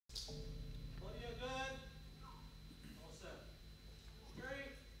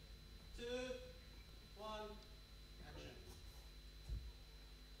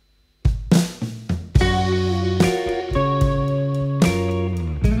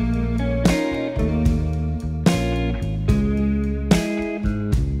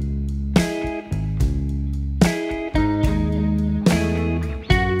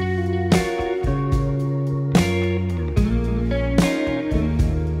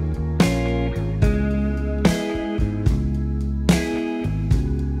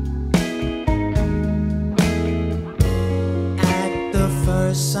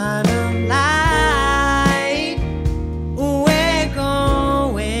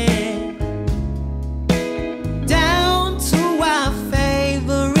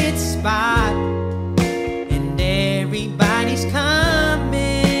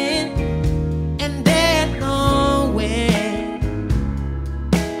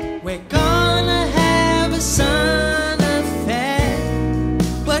We're gonna have a son affair.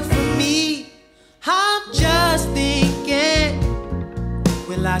 But for me, I'm just thinking,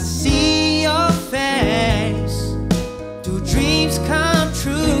 will I see your face? Do dreams come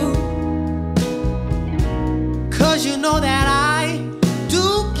true? 'Cause you know that I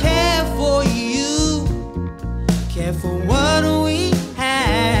do care for you, care for what we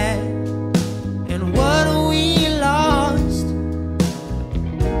had and what we lost.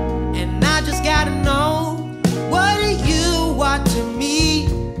 And I just gotta know, what do you want to me?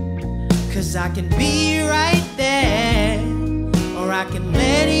 'Cause I can be right there, or I can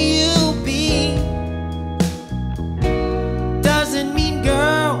let you be. Doesn't mean,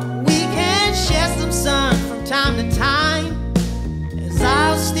 girl, we can share some sun from time to time, as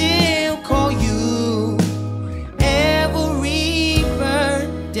I'll still call you every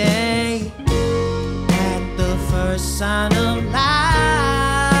birthday. At the first sign of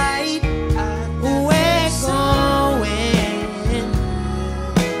light, we're going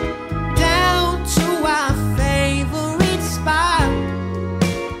down to our favorite spot,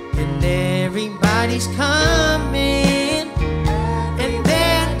 and everybody's coming and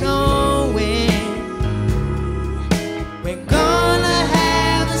they're going. We're gonna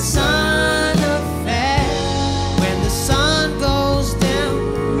have a sun affair. When the sun goes down,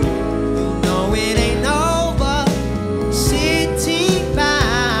 you know it ain't over. City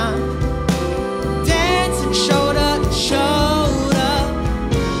bound, dancing shoulder to shoulder.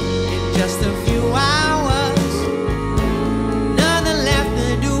 In just a few hours, nothing left to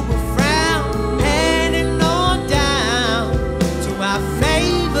do but frown, heading on down to our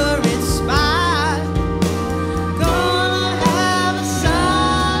favorite spot. Gonna have a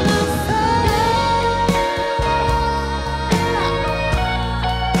sun affair.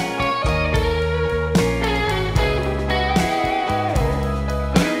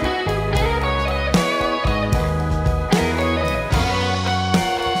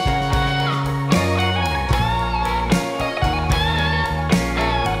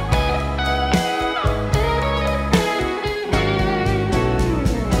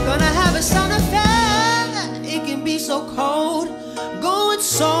 Gonna have a sun affair. It can be so cold, going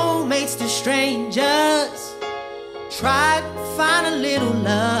soulmates to strangers. Try to find a little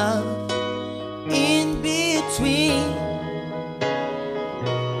love in between.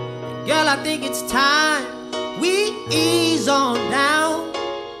 Girl, I think it's time we ease on down.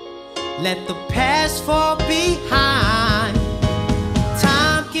 Let the past fall behind.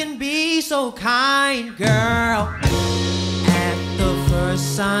 Time can be so kind, girl. At the first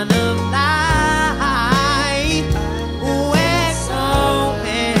sign of